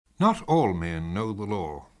Not all men know the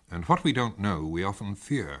law, and what we don't know we often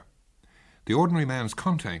fear. The ordinary man's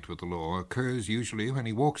contact with the law occurs usually when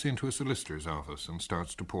he walks into a solicitor's office and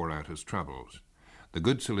starts to pour out his troubles. The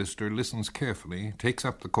good solicitor listens carefully, takes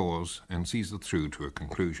up the cause, and sees it through to a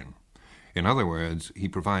conclusion. In other words, he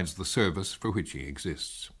provides the service for which he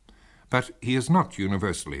exists. But he is not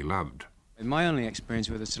universally loved. My only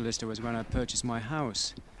experience with a solicitor was when I purchased my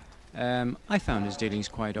house. I found his dealings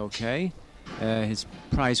quite okay. His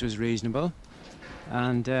price was reasonable.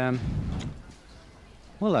 And,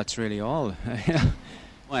 well, that's really all.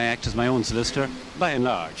 I act as my own solicitor, by and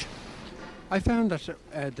large. I found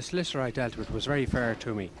that the solicitor I dealt with was very fair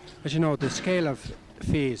to me. As you know, the scale of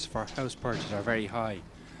fees for house purchase are very high.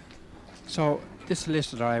 So this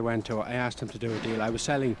solicitor I went to, I asked him to do a deal. I was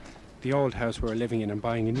selling the old house we were living in and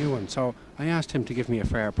buying a new one. So I asked him to give me a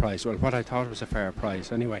fair price, well, what I thought was a fair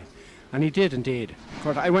price anyway. And he did indeed.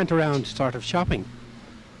 But I went around sort of shopping.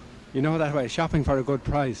 You know that way, shopping for a good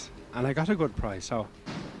price. And I got a good price, so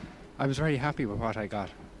I was very happy with what I got.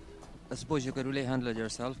 I suppose you could really handle it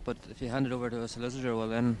yourself, but if you hand it over to a solicitor, well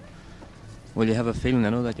then, you have a feeling,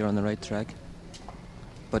 that you're on the right track.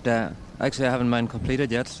 But actually I haven't mine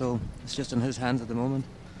completed yet, so it's just in his hands at the moment.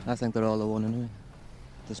 I think they're all the one anyway.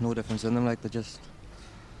 There's no difference in them, they're just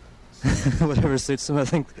whatever suits them, I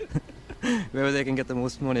think. Wherever they can get the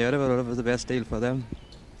most money out of it, whatever's the best deal for them.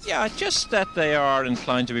 Yeah, just that they are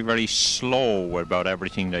inclined to be very slow about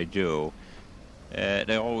everything they do.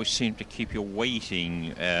 They always seem to keep you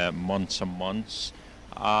waiting months and months.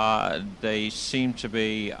 They seem to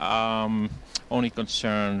be only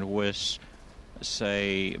concerned with,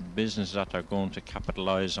 say, business that they're going to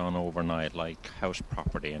capitalise on overnight, like house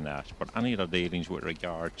property and that. But any of the dealings with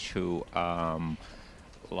regard to,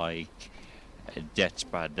 debts,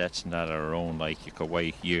 bad debts and that are their own, you could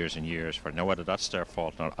wait years and years for. Now, whether that's their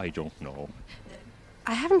fault or not, I don't know.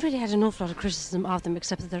 I haven't really had an awful lot of criticism of them,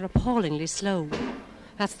 except that they're appallingly slow.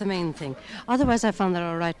 That's the main thing. Otherwise, I found they're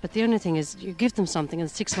all right, but the only thing is you give them something and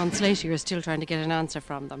 6 months later you're still trying to get an answer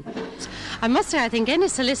from them. I must say, I think any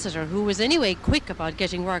solicitor who was anyway quick about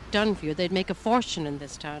getting work done for you, they'd make a fortune in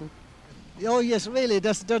this town. Oh, yes, really,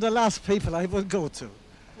 they're the last people I would go to.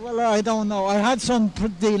 Well, I don't know. I had some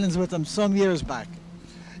dealings with them some years back.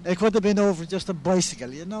 It could have been over just a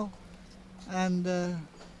bicycle, and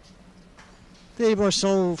they were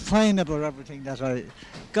so fine about everything that I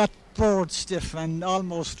got bored stiff and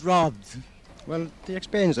almost robbed. Well, the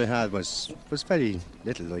experience I had was very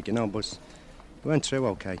little, but we went through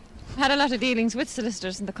okay. I had a lot of dealings with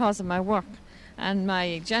solicitors in the course of my work, and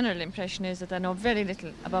my general impression is that they know very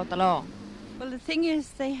little about the law. Well, the thing is,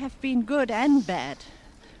 they have been good and bad.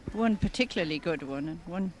 One particularly good one and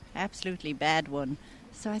one absolutely bad one.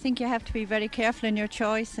 So I think you have to be very careful in your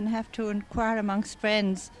choice and have to inquire amongst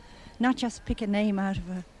friends, not just pick a name out of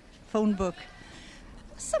a phone book.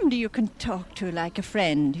 Somebody you can talk to like a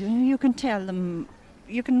friend. You can tell them,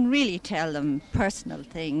 you can really tell them personal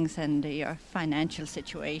things and your financial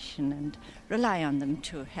situation and rely on them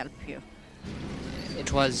to help you.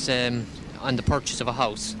 It was on the purchase of a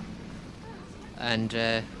house, and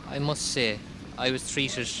I must say I was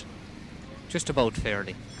treated just about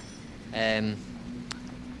fairly.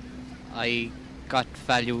 I got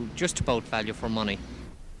just about value for money.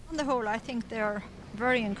 On the whole, I think they're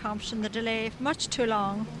very incompetent. The delay much too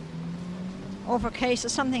long over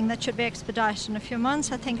cases, something that should be expedited in a few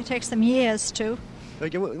months. I think it takes them years to.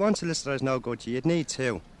 One solicitor is no good. You'd need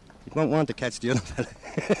two. You won't want to catch the other fella.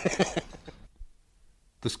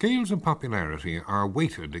 The scales of popularity are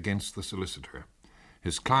weighted against the solicitor.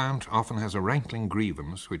 His client often has a rankling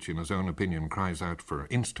grievance which in his own opinion cries out for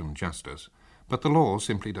instant justice, but the law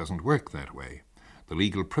simply doesn't work that way. The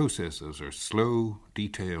legal processes are slow,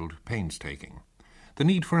 detailed, painstaking. The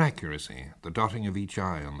need for accuracy, the dotting of each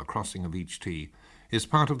I and the crossing of each T, is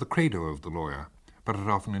part of the credo of the lawyer, but it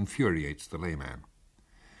often infuriates the layman.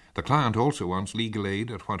 The client also wants legal aid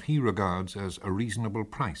at what he regards as a reasonable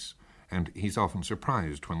price, and he's often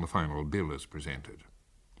surprised when the final bill is presented.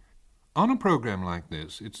 On a program like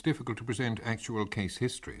this, it's difficult to present actual case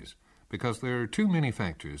histories, because there are too many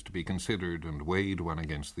factors to be considered and weighed one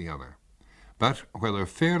against the other. But, whether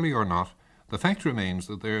fairly or not, the fact remains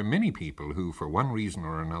that there are many people who, for one reason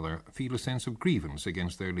or another, feel a sense of grievance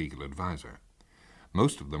against their legal advisor.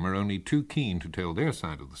 Most of them are only too keen to tell their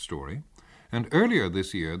side of the story, and earlier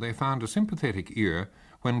this year they found a sympathetic ear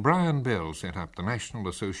when Brian Bell set up the National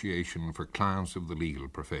Association for Clients of the Legal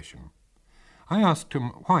Profession. I asked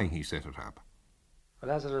him why he set it up.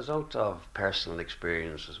 Well, as a result of personal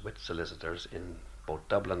experiences with solicitors in both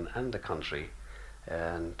Dublin and the country,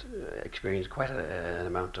 and experienced quite an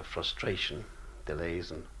amount of frustration,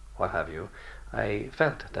 delays and what have you, I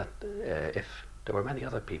felt that if there were many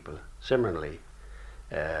other people similarly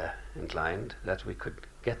inclined, that we could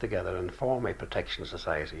get together and form a protection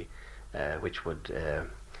society which would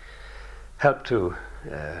help to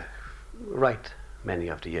right many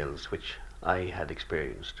of the ills which I had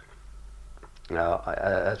experienced. Now,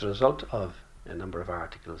 as a result of a number of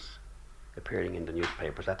articles appearing in the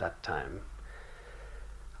newspapers at that time,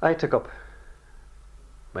 I took up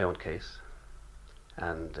my own case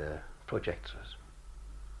and projected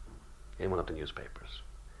it in one of the newspapers.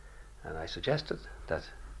 And I suggested that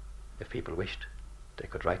if people wished, they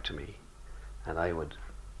could write to me and I would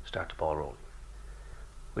start the ball rolling.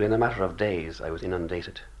 Within a matter of days, I was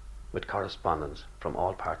inundated with correspondence from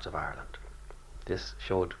all parts of Ireland. This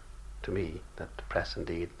showed to me that the press,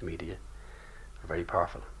 indeed the media, are very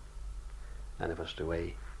powerful, and it was the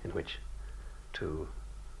way in which to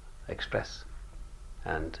express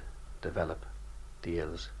and develop the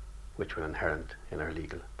ills which were inherent in our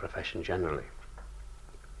legal profession generally.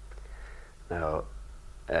 Now,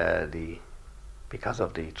 because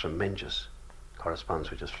of the tremendous correspondence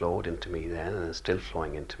which has flowed into me then and is still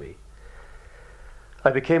flowing into me, I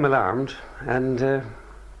became alarmed, and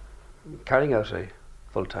carrying out a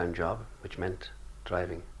full-time job, which meant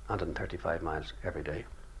driving 135 miles every day,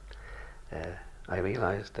 I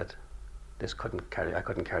realized that I couldn't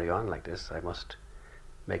carry on like this. I must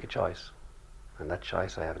make a choice, and that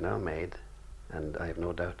choice I have now made, and I have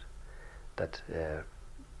no doubt that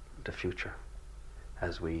the future,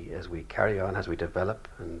 as we carry on, as we develop,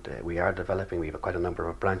 and we are developing, we have quite a number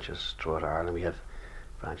of branches throughout Ireland. We have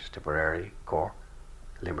branches to Tipperary, Cork,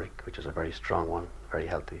 Limerick, which is a very strong one, very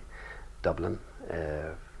healthy, Dublin,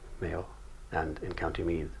 Mayo, and in County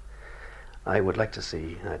Meath. I would like to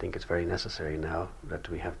see, and I think it's very necessary now, that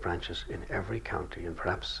we have branches in every county, and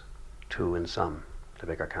perhaps 2 in some, the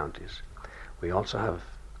bigger counties. We also have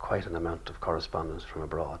quite an amount of correspondence from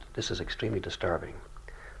abroad. This is extremely disturbing,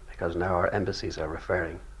 because now our embassies are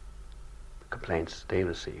referring complaints they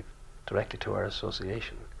receive directly to our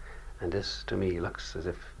association, and this to me looks as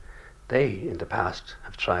if they in the past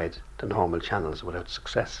have tried the normal channels without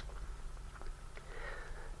success.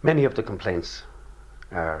 Many of the complaints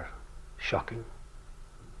are shocking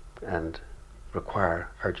and require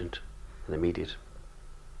urgent and immediate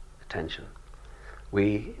attention.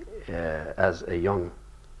 We, as a young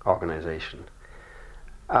organisation,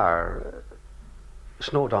 are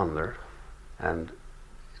snowed under, and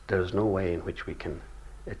there's no way in which we can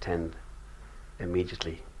attend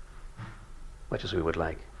immediately, much as we would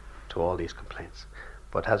like, to all these complaints.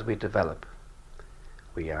 But as we develop,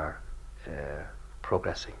 we are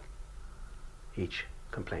progressing each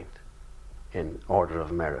complaint in order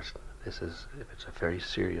of merit. This is, if it's a very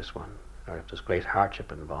serious one, or if there's great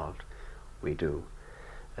hardship involved, we do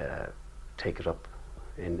take it up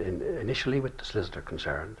initially with the solicitor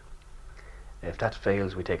concerned. If that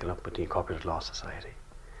fails, we take it up with the Incorporated Law Society.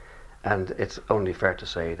 And it's only fair to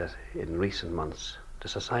say that in recent months, the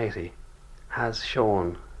Society has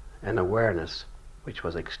shown an awareness which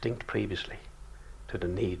was extinct previously to the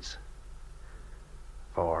needs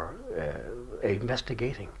for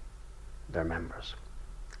investigating their members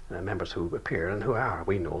who appear and who are,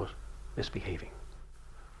 we know, misbehaving.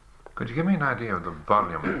 Could you give me an idea of the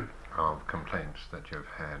volume of complaints that you've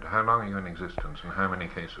had? How long are you in existence, and how many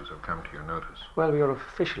cases have come to your notice? Well, we were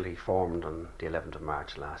officially formed on the 11th of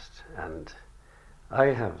March last, and I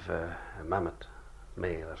have a mammoth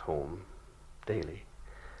mail at home daily,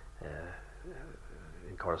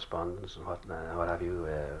 in correspondence and what have you.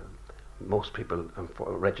 Most people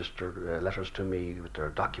register letters to me with their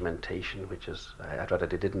documentation, which is, I thought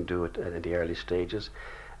that they didn't do it in the early stages.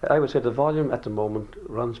 I would say the volume at the moment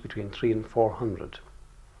runs between 300 and 400.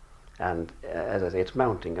 And as I say, it's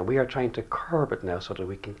mounting, and we are trying to curb it now so that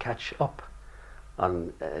we can catch up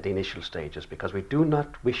on the initial stages, because we do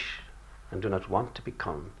not wish and do not want to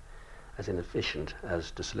become as inefficient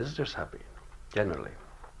as the solicitors have been, generally.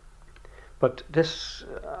 But this,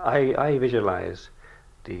 I visualize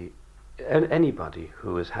anybody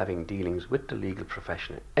who is having dealings with the legal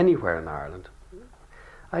profession anywhere in Ireland,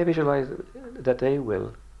 I visualize that they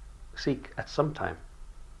will seek at some time,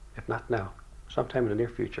 if not now, sometime in the near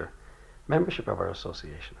future, membership of our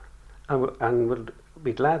association, and will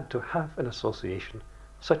be glad to have an association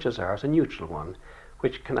such as ours, a neutral one,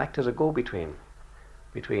 which can act as a go-between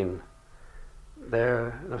between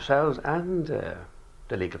themselves and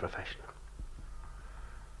the legal profession.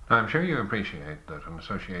 Now, I'm sure you appreciate that an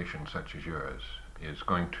association such as yours is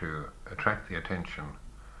going to attract the attention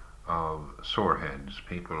of soreheads,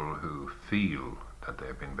 people who feel that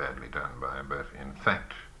they've been badly done by, but in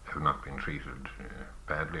fact have not been treated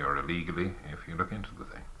badly or illegally, if you look into the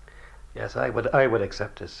thing. Yes, I would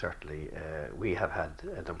accept this, certainly. We have had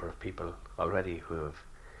a number of people already who have,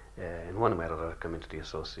 in one way or another, come into the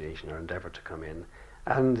association or endeavoured to come in,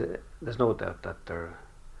 and there's no doubt that their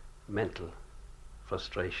mental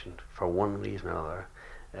frustration, for one reason or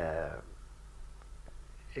another,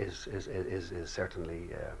 is certainly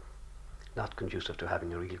not conducive to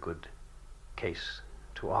having a real good case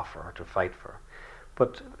to offer or to fight for.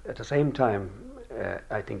 But at the same time,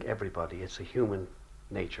 I think everybody, it's a human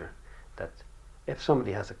nature that if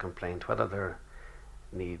somebody has a complaint, whether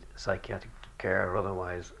they need psychiatric care or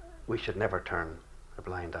otherwise, we should never turn a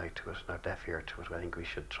blind eye to it, or deaf ear to it. I think we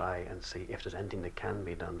should try and see if there's anything that can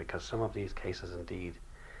be done, because some of these cases indeed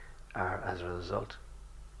are as a result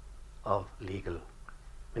of legal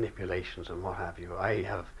manipulations and what have you. I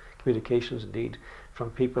have communications indeed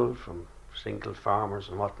from people, from single farmers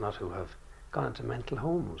and whatnot, who have gone into mental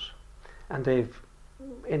homes, and they've,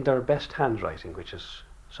 in their best handwriting, which is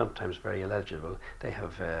sometimes very illegible, they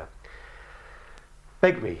have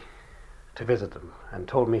begged me to visit them and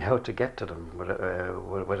told me how to get to them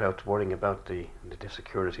without worrying about the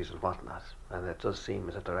securities and whatnot. And it does seem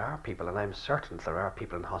as if there are people, and I'm certain there are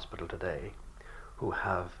people in hospital today who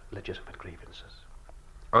have legitimate grievances.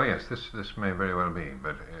 Oh yes, this may very well be,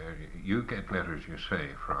 but you get letters, you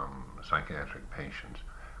say, from psychiatric patients.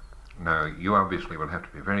 Now, you obviously will have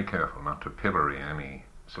to be very careful not to pillory any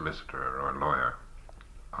solicitor or lawyer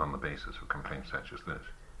on the basis of complaints such as this.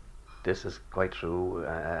 This is quite true,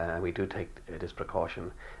 and we do take this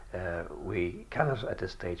precaution. We cannot at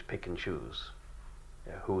this stage pick and choose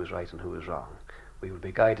who is right and who is wrong. We will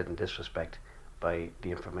be guided in this respect by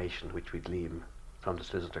the information which we glean from the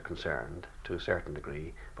solicitor concerned to a certain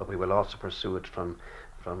degree, but we will also pursue it from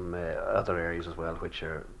other areas as well, which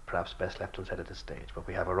are perhaps best left unsaid at this stage. But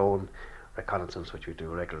we have our own reconnaissance, which we do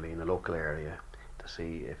regularly in the local area, to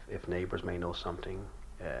see if neighbours may know something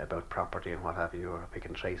about property and what have you, or if we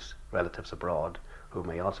can trace relatives abroad who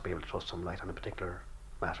may also be able to throw some light on a particular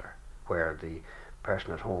matter, where the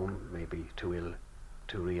person at home may be too ill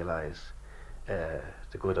to realise the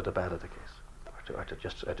good or the bad of the case, or to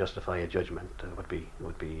justify a judgment would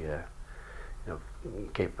be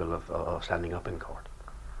capable of standing up in court.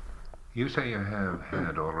 You say you have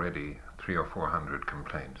had already 300 or 400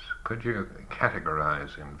 complaints. Could you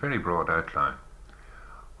categorise in very broad outline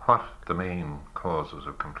what the main causes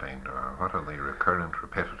of complaint are? What are the recurrent,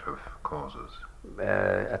 repetitive causes?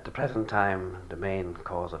 At the present time, the main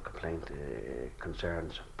cause of complaint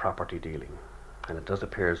concerns property dealing, and it does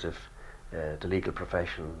appear as if the legal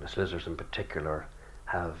profession, the solicitors in particular,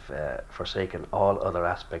 have forsaken all other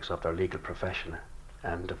aspects of their legal profession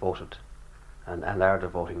and devoted and are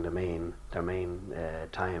devoting their main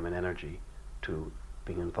time and energy to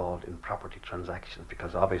being involved in property transactions,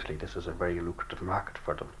 because obviously this is a very lucrative market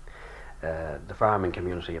for them. The farming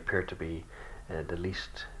community appear to be the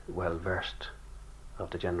least well versed of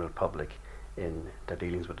the general public in their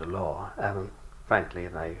dealings with the law, and frankly,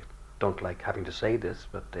 and I don't like having to say this,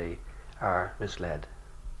 but they are misled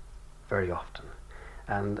very often,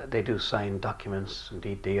 and they do sign documents.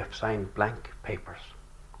 Indeed, they have signed blank papers,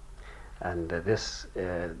 and in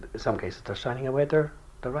some cases they're signing away their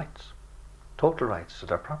rights, total rights to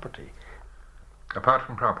their property. Apart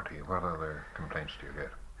from property, what other complaints do you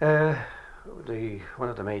get? One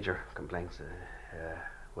of the major complaints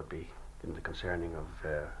would be in the concerning of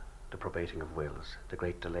the probating of wills, the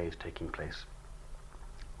great delays taking place,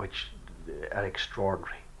 which are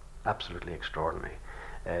extraordinary, absolutely extraordinary.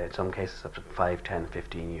 In some cases up to 5, 10,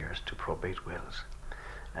 15 years to probate wills.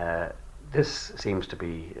 This seems to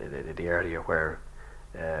be the area where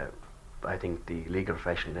I think the legal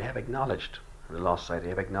profession, they have acknowledged, the law society, they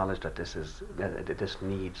have acknowledged that this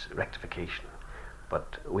needs rectification,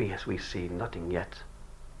 but we see nothing yet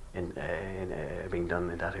in being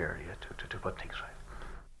done in that area to put things right.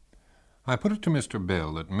 I put it to Mr.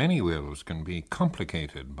 Bell that many wills can be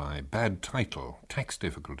complicated by bad title, tax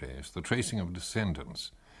difficulties, the tracing of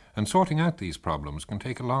descendants, and sorting out these problems can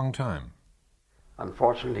take a long time.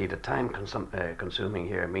 Unfortunately, the time consuming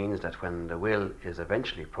here means that when the will is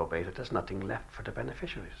eventually probated, there's nothing left for the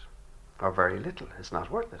beneficiaries, or very little. It's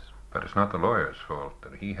not worth it. But it's not the lawyer's fault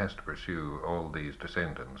that he has to pursue all these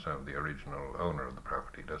descendants of the original owner of the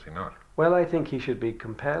property, does he not? Well, I think he should be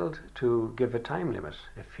compelled to give a time limit.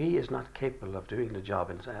 If he is not capable of doing the job,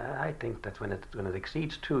 and I think that when it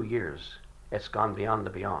exceeds 2 years, it's gone beyond the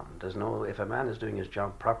beyond. If a man is doing his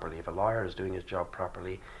job properly, if a lawyer is doing his job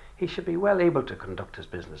properly, he should be well able to conduct his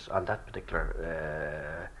business on that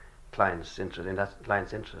particular client's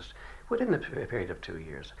interest within a period of 2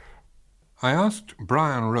 years. I asked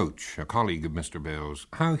Brian Roach, a colleague of Mr. Bell's,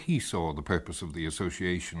 how he saw the purpose of the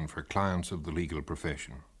Association for Clients of the Legal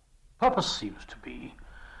Profession. purpose seems to be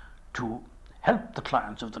to help the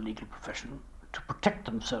clients of the legal profession to protect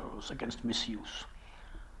themselves against misuse,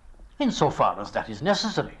 insofar as that is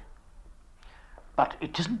necessary. But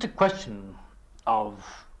it isn't a question of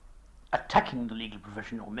attacking the legal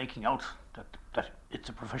profession or making out that it's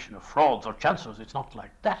a profession of frauds or chancers. It's not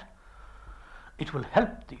like that. It will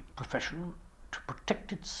help the profession to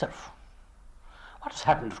protect itself. What has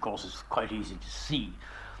happened, of course, is quite easy to see.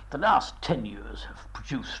 The last 10 years have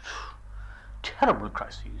produced terrible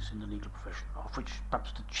crises in the legal profession, of which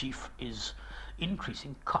perhaps the chief is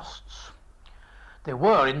increasing costs. There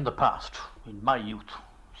were in the past, in my youth,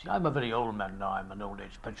 see, I'm a very old man now, I'm an old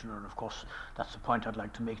age pensioner, and of course that's the point I'd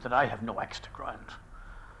like to make, that I have no axe to grind.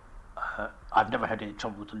 I've never had any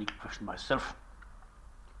trouble with the legal profession myself,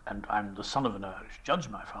 and I'm the son of an Irish judge.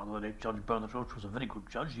 My father, the late Judge Bernard Roach, was a very good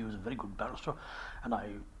judge, he was a very good barrister, and I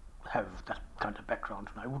have that kind of background,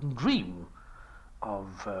 and I wouldn't dream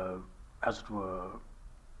of, as it were,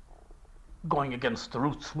 going against the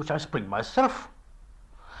roots which I spring myself.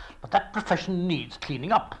 But that profession needs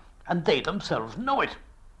cleaning up, and they themselves know it.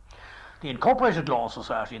 The Incorporated Law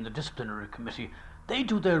Society and the Disciplinary Committee, they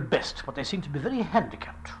do their best, but they seem to be very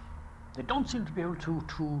handicapped. They don't seem to be able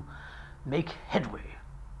to make headway.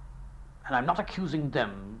 And I'm not accusing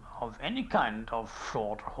them of any kind of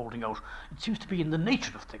fraud or holding out. It seems to be in the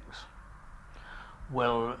nature of things.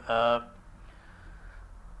 Well,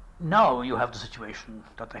 now you have the situation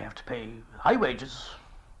that they have to pay high wages,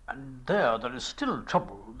 and there is still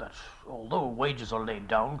trouble that although wages are laid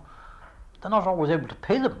down, they're not always able to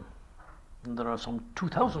pay them. And there are some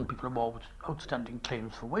 2,000 people or more with outstanding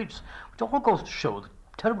claims for wages, which all goes to show the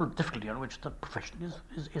terrible difficulty on which the profession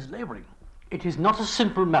is labouring. It is not a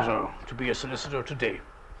simple matter to be a solicitor today.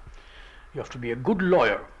 You have to be a good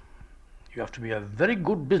lawyer. You have to be a very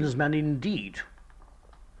good businessman indeed.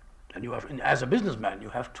 And you have, as a businessman, you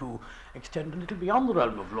have to extend a little beyond the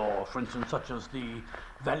realm of law, for instance, such as the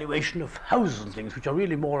valuation of houses and things, which are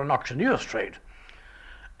really more an auctioneer's trade.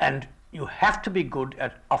 And you have to be good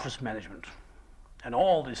at office management. And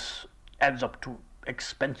all this adds up to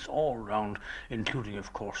expense all round, including,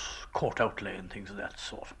 of course, court outlay and things of that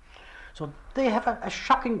sort. So they have a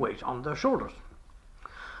shocking weight on their shoulders.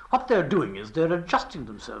 What they're doing is they're adjusting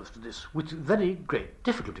themselves to this with very great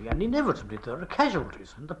difficulty, and inevitably there are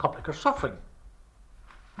casualties and the public are suffering.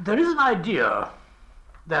 There is an idea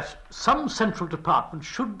that some central department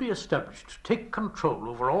should be established to take control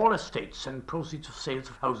over all estates and proceeds of sales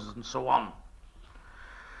of houses and so on.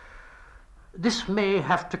 This may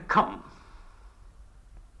have to come,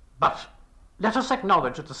 but let us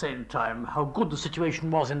acknowledge at the same time how good the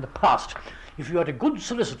situation was in the past. If you had a good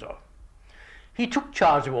solicitor, he took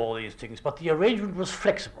charge of all these things, but the arrangement was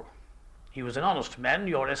flexible. He was an honest man,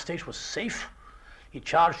 your estate was safe, he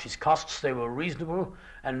charged his costs, they were reasonable,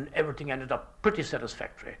 and everything ended up pretty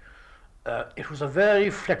satisfactory. It was a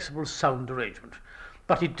very flexible, sound arrangement,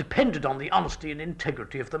 but it depended on the honesty and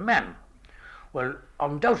integrity of the man. Well,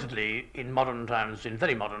 undoubtedly, in modern times, in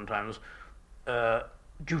very modern times,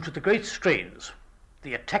 due to the great strains,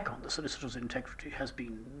 the attack on the solicitor's integrity has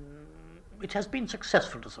been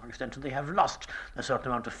successful to some extent, and they have lost a certain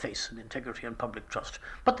amount of faith and integrity and public trust.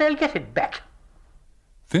 But they'll get it back.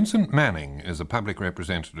 Vincent Manning is a public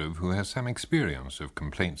representative who has some experience of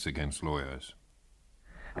complaints against lawyers.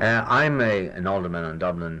 I'm an alderman on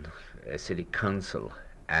Dublin City Council,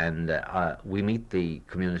 and we meet the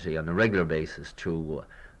community on a regular basis to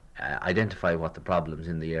identify what the problems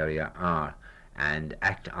in the area are and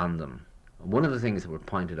act on them. One of the things that were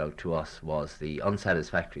pointed out to us was the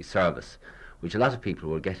unsatisfactory service which a lot of people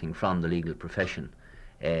were getting from the legal profession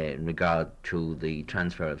in regard to the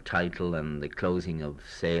transfer of title and the closing of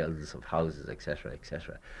sales of houses, etc.,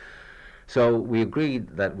 etc. So we agreed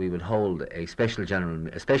that we would hold a special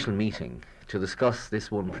meeting to discuss this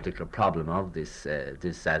one particular problem of this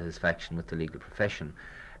dissatisfaction with the legal profession,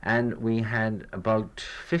 and we had about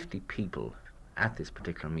 50 people at this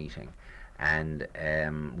particular meeting, and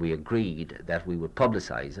we agreed that we would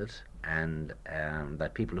publicise it, and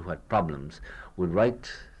that people who had problems would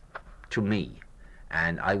write to me,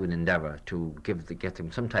 and I would endeavour to get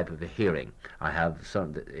them some type of a hearing. To have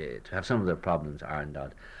some of their problems ironed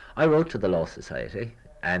out. I wrote to the Law Society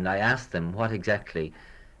and I asked them what exactly,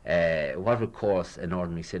 what recourse an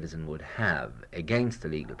ordinary citizen would have against the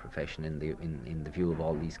legal profession in the view of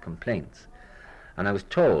all these complaints. And I was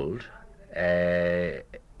told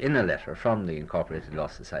in a letter from the Incorporated Law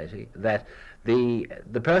Society that the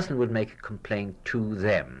person would make a complaint to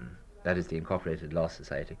them, that is the Incorporated Law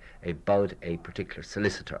Society, about a particular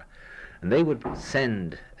solicitor, and they would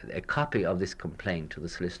send a copy of this complaint to the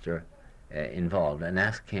solicitor involved and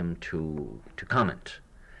ask him to comment.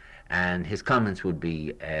 and his comments would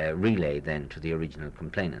be relayed then to the original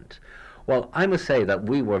complainant. Well, I must say that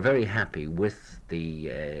we were very happy with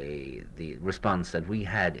the response that we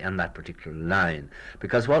had on that particular line,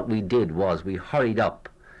 because what we did was we hurried up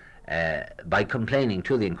by complaining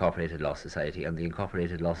to the Incorporated Law Society and the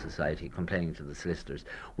Incorporated Law Society complaining to the solicitors.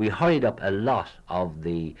 We hurried up a lot of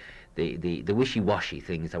the wishy-washy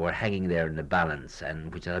things that were hanging there in the balance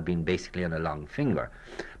and which had been basically on a long finger.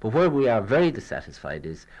 But where we are very dissatisfied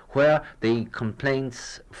is where the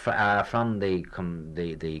complaints from the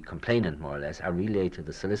complainant, more or less, are relayed to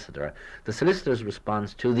the solicitor. The solicitor's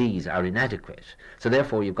response to these are inadequate. So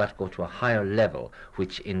therefore you've got to go to a higher level,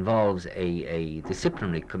 which involves a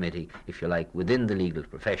disciplinary committee, if you like, within the legal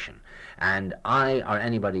profession. And I, or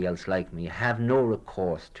anybody else like me, have no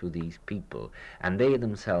recourse to these people, and they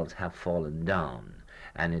themselves have fallen down,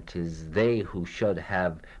 and it is they who should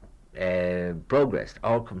have progressed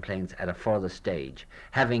our complaints at a further stage,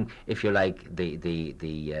 having, if you like,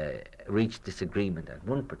 reached disagreement at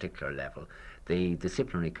one particular level. The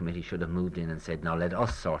disciplinary committee should have moved in and said, now let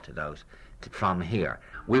us sort it out from here.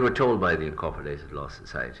 We were told by the Incorporated Law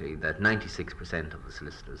Society that 96% of the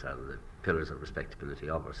solicitors are the pillars of respectability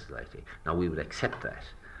of our society. Now we would accept that.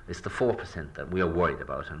 It's the 4% that we are worried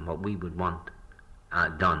about, and what we would want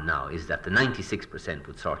done now is that the 96%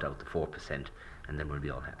 would sort out the 4%, and then we'll be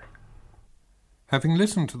all happy. Having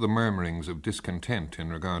listened to the murmurings of discontent in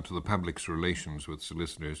regard to the public's relations with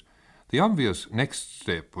solicitors, the obvious next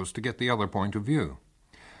step was to get the other point of view.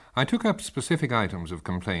 I took up specific items of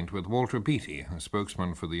complaint with Walter Beattie, a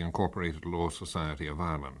spokesman for the Incorporated Law Society of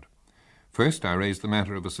Ireland. First, I raised the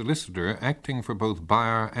matter of a solicitor acting for both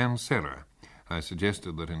buyer and seller. I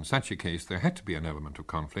suggested that in such a case there had to be an element of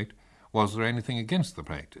conflict. Was there anything against the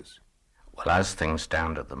practice? Well, as things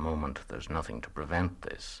stand at the moment, there's nothing to prevent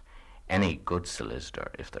this. Any good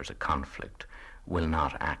solicitor, if there's a conflict, will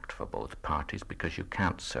not act for both parties because you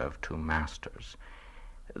can't serve two masters.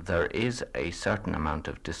 There is a certain amount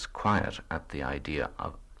of disquiet at the idea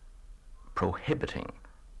of prohibiting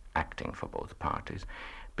acting for both parties,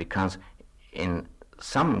 because in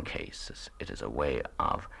some cases it is a way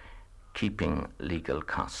of keeping legal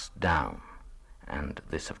costs down, and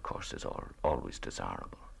this, of course, is always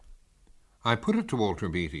desirable. I put it to Walter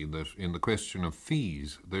Beattie that in the question of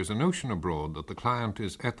fees, there's a notion abroad that the client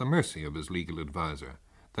is at the mercy of his legal advisor,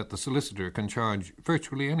 that the solicitor can charge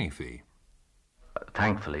virtually any fee.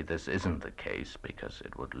 Thankfully, this isn't the case, because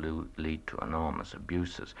it would lead to enormous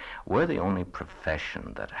abuses. We're the only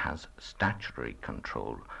profession that has statutory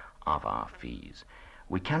control of our fees.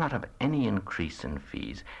 We cannot have any increase in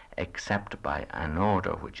fees except by an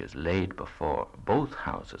order which is laid before both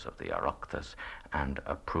houses of the Oireachtas and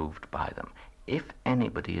approved by them. If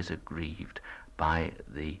anybody is aggrieved by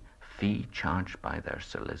the fee charged by their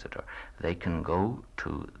solicitor, they can go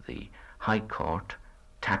to the High Court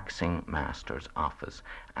Taxing Master's office,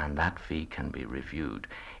 and that fee can be reviewed.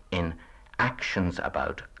 In actions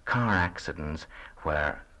about car accidents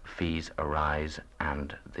where fees arise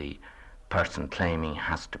and the person claiming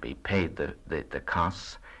has to be paid the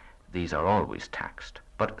costs, these are always taxed.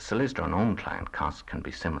 But solicitor and own client costs can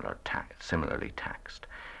be similarly taxed,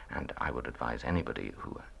 and I would advise anybody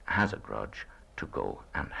who has a grudge to go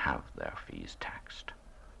and have their fees taxed.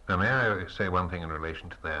 Now, may I say one thing in relation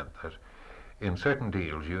to that in certain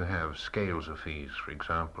deals you have scales of fees, for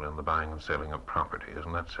example, in the buying and selling of property,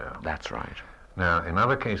 isn't that so? That's right. Now, in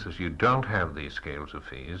other cases you don't have these scales of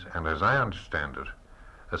fees, and as I understand it,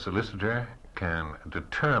 a solicitor can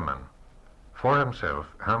determine for himself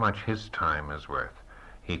how much his time is worth.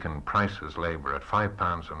 He can price his labour at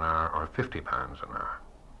 £5 an hour or £50 an hour.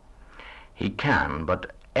 He can,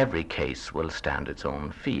 but every case will stand its own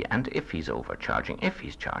fee, and if he's overcharging, if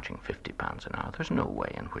he's charging £50 an hour, there's no way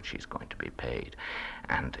in which he's going to be paid.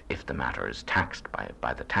 And if the matter is taxed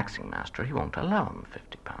by the taxing master, he won't allow him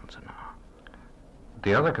 £50 an hour.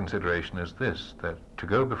 The other consideration is this, that to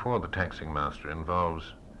go before the taxing master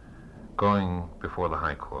involves going before the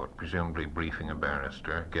High Court, presumably briefing a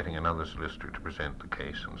barrister, getting another solicitor to present the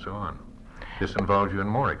case, and so on. This involves you in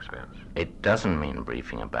more expense. It doesn't mean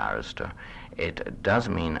briefing a barrister. It does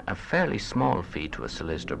mean a fairly small fee to a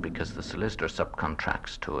solicitor, because the solicitor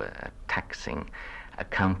subcontracts to a taxing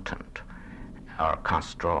accountant or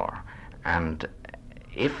cost drawer. And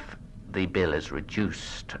if the bill is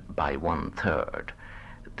reduced by 1/3,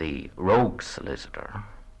 the rogue solicitor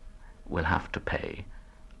will have to pay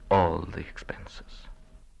all the expenses.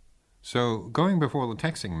 So, going before the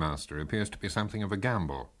taxing master appears to be something of a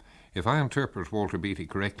gamble. If I interpret Walter Beattie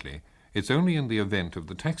correctly, it's only in the event of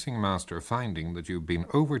the taxing master finding that you've been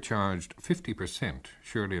overcharged 50%,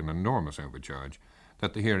 surely an enormous overcharge,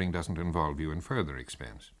 that the hearing doesn't involve you in further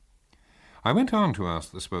expense. I went on to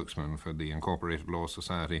ask the spokesman for the Incorporated Law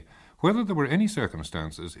Society whether there were any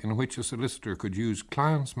circumstances in which a solicitor could use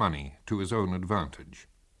clients' money to his own advantage.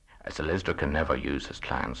 A solicitor can never use his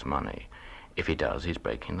client's money. If he does, he's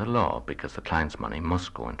breaking the law, because the client's money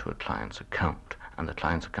must go into a client's account, and the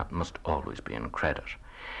client's account must always be in credit.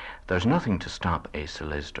 There's nothing to stop a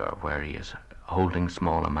solicitor where he is holding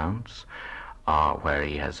small amounts, or where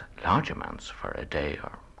he has large amounts for a day or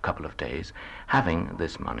a couple of days, having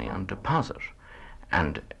this money on deposit.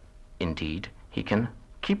 And indeed, he can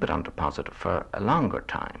keep it on deposit for a longer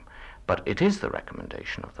time. But it is the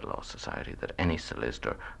recommendation of the Law Society that any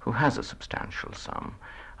solicitor who has a substantial sum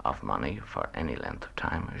of money for any length of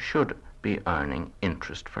time should be earning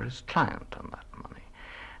interest for his client on that money.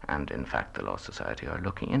 And in fact, the Law Society are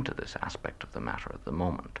looking into this aspect of the matter at the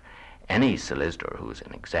moment. Any solicitor who is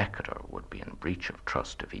an executor would be in breach of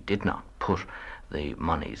trust if he did not put the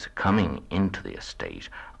monies coming into the estate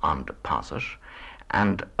on deposit.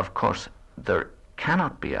 And of course, there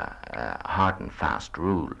cannot be a hard and fast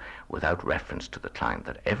rule without reference to the client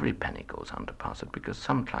that every penny goes on deposit, because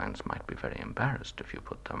some clients might be very embarrassed if you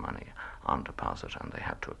put their money on deposit and they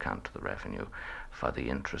had to account to the revenue for the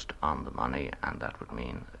interest on the money, and that would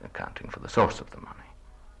mean accounting for the source of the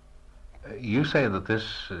money. You say that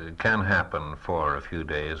this can happen for a few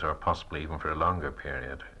days or possibly even for a longer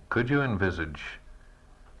period. Could you envisage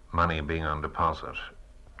money being on deposit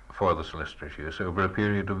for the solicitor's use over a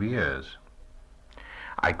period of years?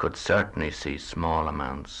 I could certainly see small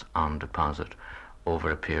amounts on deposit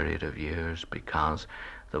over a period of years, because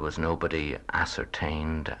there was nobody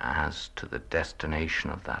ascertained as to the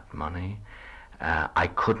destination of that money. I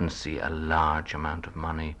couldn't see a large amount of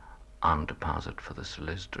money on deposit for the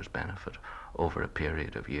solicitor's benefit over a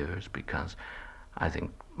period of years, because I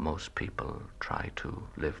think most people try to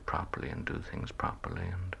live properly and do things properly,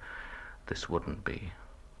 and this wouldn't be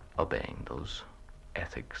obeying those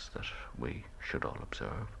ethics that we should all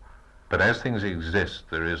observe. But as things exist,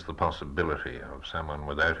 there is the possibility of someone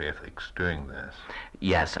without ethics doing this.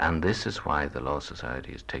 Yes, and this is why the Law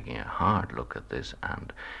Society is taking a hard look at this,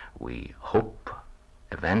 and we hope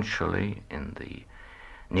eventually in the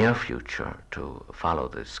near future to follow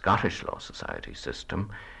the Scottish Law Society system,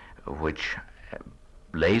 which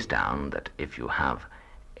lays down that if you have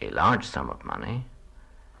a large sum of money,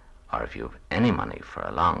 or if you have any money for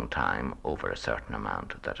a long time over a certain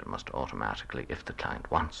amount, that it must automatically, if the client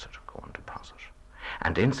wants it, go on deposit.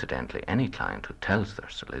 And incidentally, any client who tells their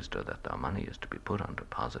solicitor that their money is to be put on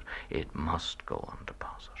deposit, it must go on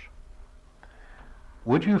deposit.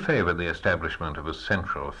 Would you favour the establishment of a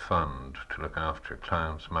central fund to look after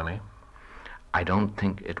clients' money? I don't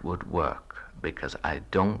think it would work, because I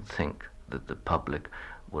don't think that the public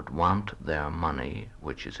would want their money,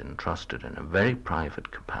 which is entrusted in a very private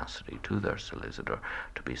capacity to their solicitor,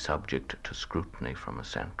 to be subject to scrutiny from a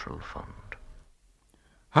central fund.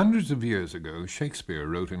 Hundreds of years ago, Shakespeare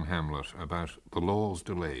wrote in Hamlet about the law's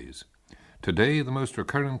delays. Today, the most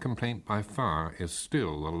recurrent complaint by far is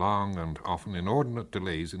still the long and often inordinate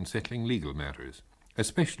delays in settling legal matters,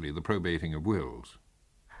 especially the probating of wills.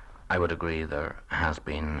 I would agree there has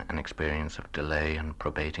been an experience of delay in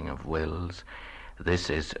probating of wills. This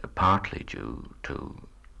is partly due to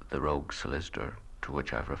the rogue solicitor to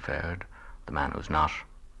which I've referred, the man who's not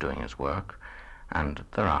doing his work, and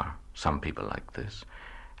there are some people like this.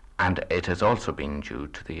 And it has also been due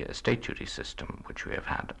to the estate duty system, which we have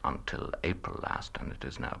had until April last, and it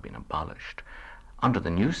has now been abolished. Under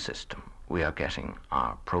the new system, we are getting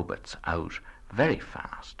our probates out very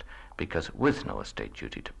fast, because with no estate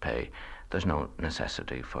duty to pay, there's no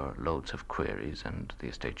necessity for loads of queries, and the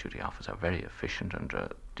estate duty office are very efficient and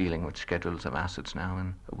dealing with schedules of assets now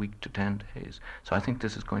in a week to 10 days. So I think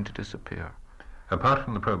this is going to disappear. Apart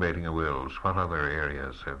from the probating of wills, what other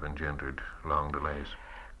areas have engendered long delays?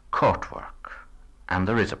 Court work. And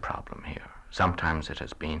there is a problem here. Sometimes it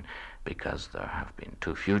has been because there have been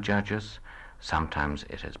too few judges. Sometimes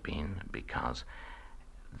it has been because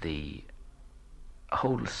the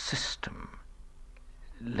whole system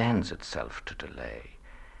lends itself to delay.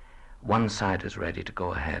 One side is ready to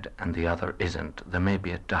go ahead and the other isn't. There may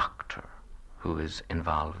be a doctor who is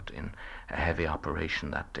involved in a heavy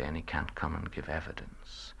operation that day and he can't come and give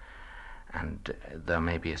evidence. And there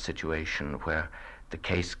may be a situation where the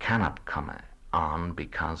case cannot come on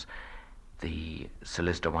because the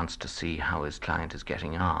solicitor wants to see how his client is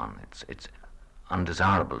getting on. It's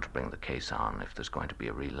undesirable to bring the case on if there's going to be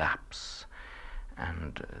a relapse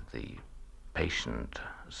and the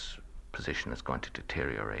patient's position is going to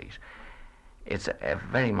deteriorate. It's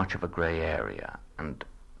very much of a grey area, and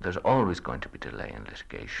there's always going to be delay in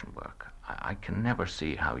litigation work. I can never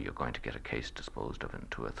see how you're going to get a case disposed of in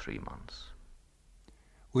 2 or 3 months.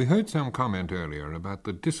 We heard some comment earlier about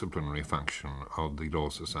the disciplinary function of the Law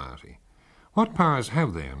Society. What powers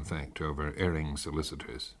have they, in fact, over erring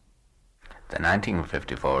solicitors? The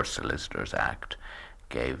 1954 Solicitors Act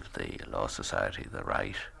gave the Law Society the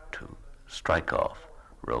right to strike off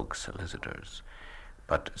rogue solicitors,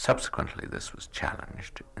 but subsequently this was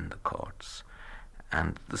challenged in the courts,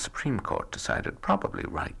 and the Supreme Court decided, probably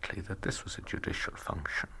rightly, that this was a judicial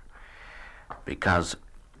function, because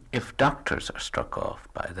if doctors are struck off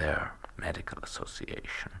by their medical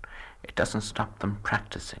association, it doesn't stop them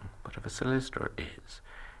practicing, but if a solicitor is,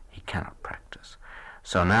 he cannot practice.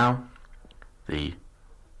 So now the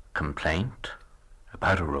complaint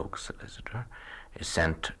about a rogue solicitor is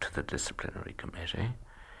sent to the disciplinary committee,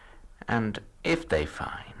 and if they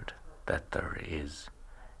find that there is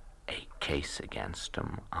a case against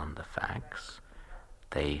him on the facts,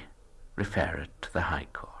 they refer it to the High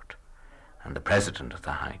Court, and the President of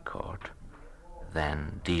the High Court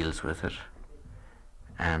then deals with it,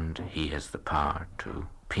 and he has the power to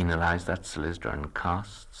penalise that solicitor in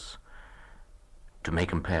costs, to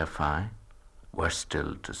make him pay a fine, worse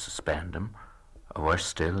still, to suspend him, or worse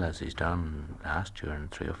still, as he's done last year in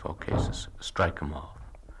 3 or 4 cases, strike him off.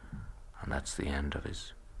 And that's the end of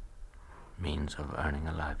his means of earning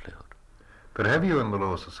a livelihood. But have you in the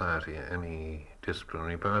Law Society any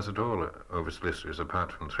disciplinary powers at all over solicitors,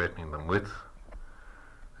 apart from threatening them with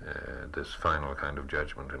this final kind of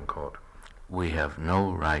judgment in court? We have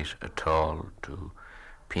no right at all to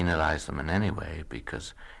penalise them in any way,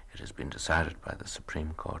 because it has been decided by the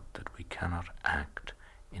Supreme Court that we cannot act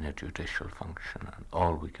in a judicial function, and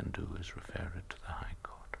all we can do is refer it to the High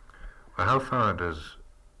Court. Well, how far does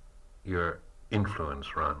your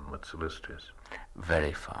influence run with solicitors?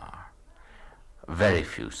 Very far. Very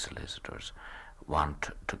few solicitors want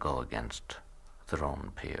to go against their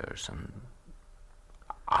own peers, and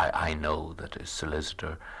I know that a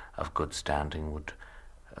solicitor of good standing would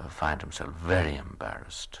find himself very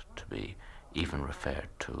embarrassed to be even referred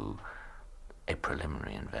to a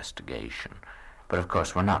preliminary investigation. But of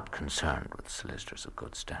course we're not concerned with solicitors of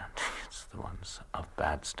good standing. It's the ones of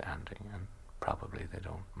bad standing, and probably they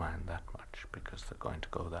don't mind that much because they're going to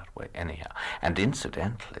go that way anyhow. And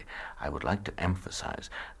incidentally, I would like to emphasize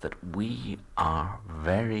that we are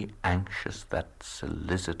very anxious that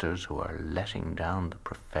solicitors who are letting down the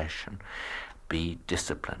profession be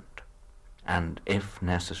disciplined, and if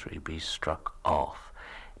necessary be struck off,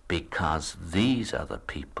 because these are the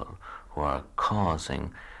people who are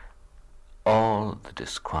causing all the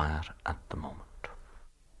disquiet at the moment.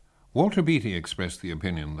 Walter Beatty expressed the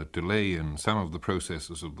opinion that delay in some of the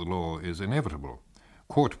processes of the law is inevitable.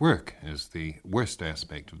 Court work is the worst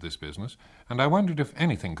aspect of this business, and I wondered if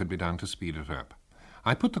anything could be done to speed it up.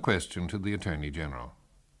 I put the question to the Attorney General.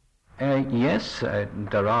 Yes,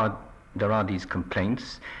 there are these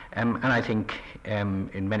complaints, and I think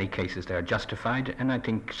in many cases they are justified, and I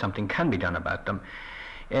think something can be done about them.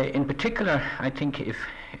 In particular, I think if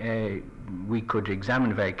we could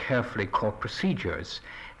examine very carefully court procedures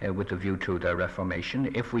with a view to their reformation,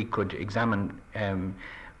 if we could examine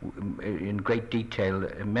in great detail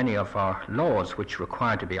many of our laws which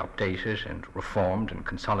require to be updated and reformed and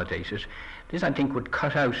consolidated, this I think would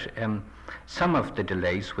cut out some of the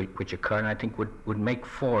delays which occur, and I think would make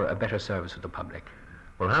for a better service of the public.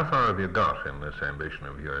 Well, how far have you got in this ambition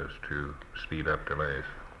of yours to speed up delays?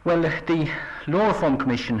 Well, the Law Reform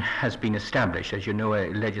Commission has been established. As you know,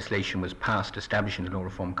 legislation was passed establishing the Law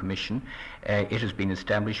Reform Commission. It has been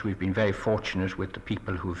established. We've been very fortunate with the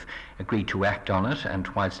people who've agreed to act on it, and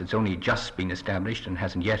whilst it's only just been established and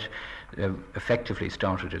hasn't yet effectively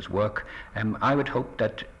started its work, I would hope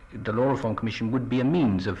that the Law Reform Commission would be a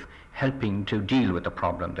means of helping to deal with the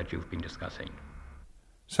problem that you've been discussing.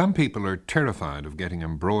 Some people are terrified of getting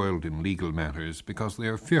embroiled in legal matters because they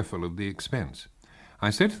are fearful of the expense. I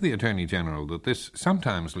said to the Attorney General that this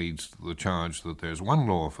sometimes leads to the charge that there's one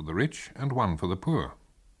law for the rich and one for the poor.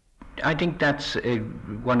 I think that's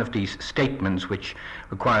one of these statements which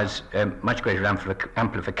requires much greater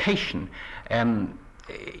amplification.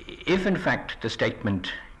 If in fact the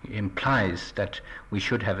statement implies that we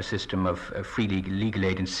should have a system of free legal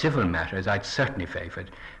aid in civil matters, I'd certainly favoured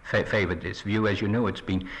this view. As you know, it's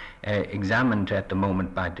been examined at the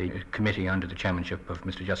moment by the committee under the chairmanship of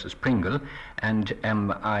Mr. Justice Pringle, and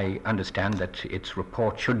I understand that its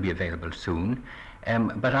report should be available soon.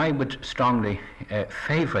 But I would strongly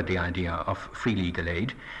favour the idea of free legal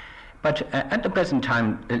aid, But at the present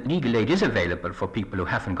time, legal aid is available for people who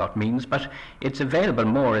haven't got means, but it's available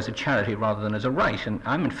more as a charity rather than as a right. And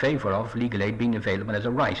I'm in favour of legal aid being available as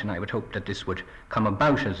a right, and I would hope that this would come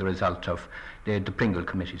about as a result of the Pringle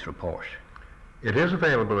Committee's report. It is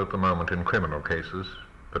available at the moment in criminal cases,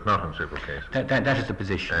 but not in civil cases. That is the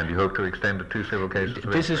position. And you hope to extend it to civil cases?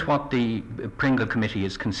 This is what the Pringle Committee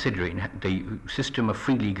is considering, the system of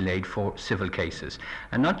free legal aid for civil cases.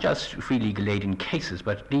 And not just free legal aid in cases,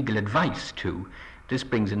 but legal advice too. This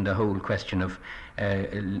brings in the whole question of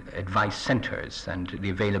advice centres and the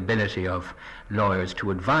availability of lawyers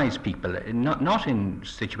to advise people, not in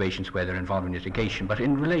situations where they're involved in litigation, but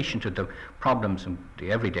in relation to the problems, the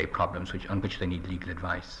everyday problems on which they need legal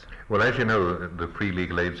advice. Well, as you know, the free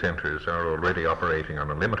legal aid centres are already operating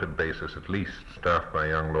on a limited basis, at least, staffed by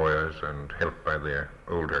young lawyers and helped by their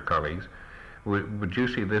older colleagues. Would you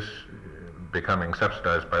see this becoming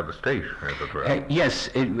subsidised by the state, as it were? Yes,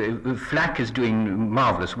 FLAC is doing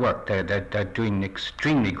marvellous work. They're doing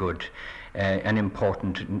extremely good and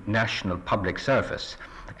important national public service.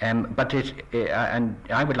 But and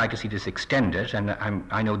I would like to see this extended, and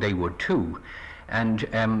I know they would too. And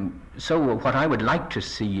so what I would like to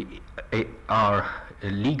see are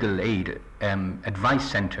legal aid advice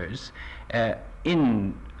centres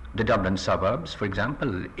in the Dublin suburbs, for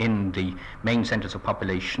example, in the main centres of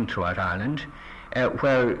population throughout Ireland,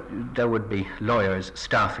 where there would be lawyers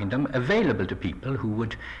staffing them, available to people who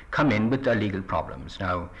would come in with their legal problems.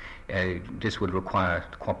 Now, this would require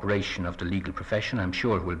the cooperation of the legal profession. I'm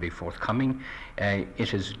sure it will be forthcoming.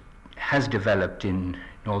 It has developed in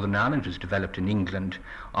Northern Ireland, it has developed in England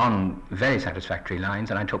on very satisfactory lines,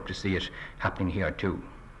 and I'd hope to see it happening here too.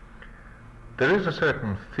 There is a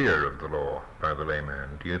certain fear of the law by the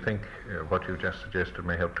layman. Do you think what you've just suggested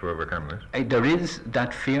may help to overcome this? There is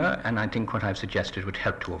that fear, and I think what I've suggested would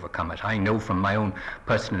help to overcome it. I know from my own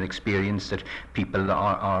personal experience that people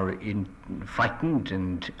are frightened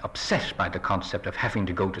and upset by the concept of having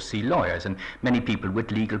to go to see lawyers, and many people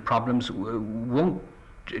with legal problems won't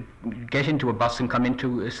get into a bus and come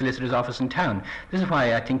into a solicitor's office in town. This is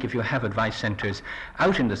why I think if you have advice centres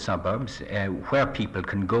out in the suburbs where people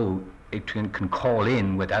can go, can call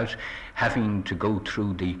in without having to go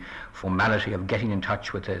through the formality of getting in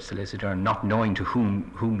touch with a solicitor and not knowing to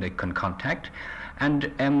whom they can contact.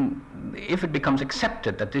 And if it becomes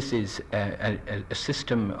accepted that this is a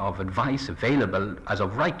system of advice available as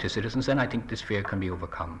of right to citizens, then I think this fear can be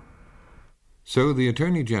overcome. So the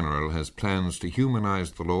Attorney-General has plans to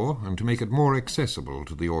humanise the law and to make it more accessible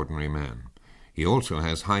to the ordinary man. He also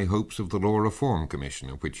has high hopes of the Law Reform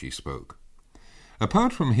Commission of which he spoke.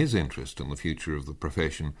 Apart from his interest in the future of the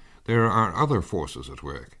profession, there are other forces at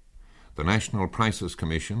work. The National Prices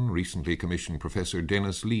Commission recently commissioned Professor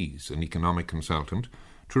Dennis Lees, an economic consultant,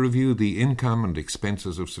 to review the income and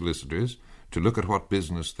expenses of solicitors, to look at what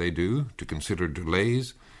business they do, to consider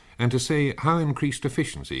delays, and to say how increased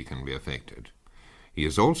efficiency can be effected. He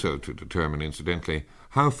is also to determine, incidentally,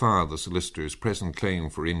 how far the solicitor's present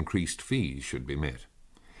claim for increased fees should be met.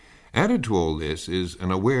 Added to all this is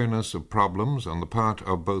an awareness of problems on the part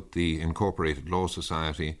of both the Incorporated Law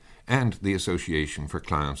Society and the Association for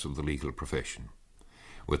Clients of the Legal Profession.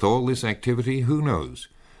 With all this activity, who knows,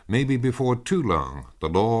 maybe before too long the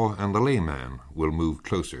law and the layman will move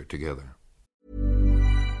closer together.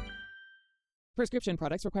 Prescription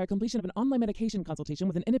products require completion of an online medication consultation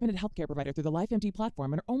with an independent healthcare provider through the LifeMD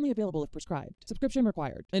platform and are only available if prescribed. Subscription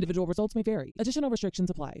required. Individual results may vary. Additional restrictions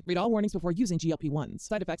apply. Read all warnings before using GLP-1s.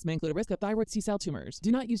 Side effects may include a risk of thyroid C-cell tumors.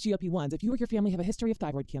 Do not use GLP-1s if you or your family have a history of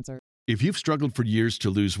thyroid cancer. If you've struggled for years to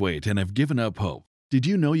lose weight and have given up hope, did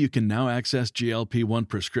you know you can now access GLP-1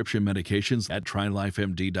 prescription medications at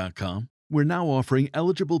TryLifeMD.com? We're now offering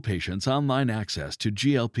eligible patients online access to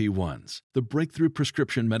GLP-1s, the breakthrough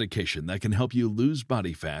prescription medication that can help you lose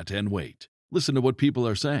body fat and weight. Listen to what people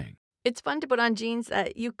are saying. It's fun to put on jeans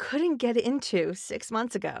that you couldn't get into 6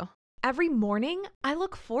 months ago. Every morning, I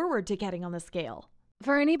look forward to getting on the scale.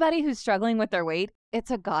 For anybody who's struggling with their weight,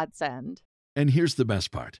 it's a godsend. And here's the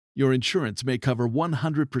best part. Your insurance may cover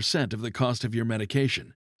 100% of the cost of your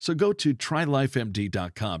medication. So go to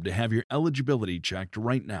TryLifeMD.com to have your eligibility checked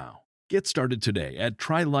right now. Get started today at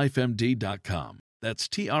TryLifeMD.com. That's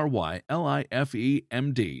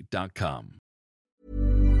TryLifeMD.com.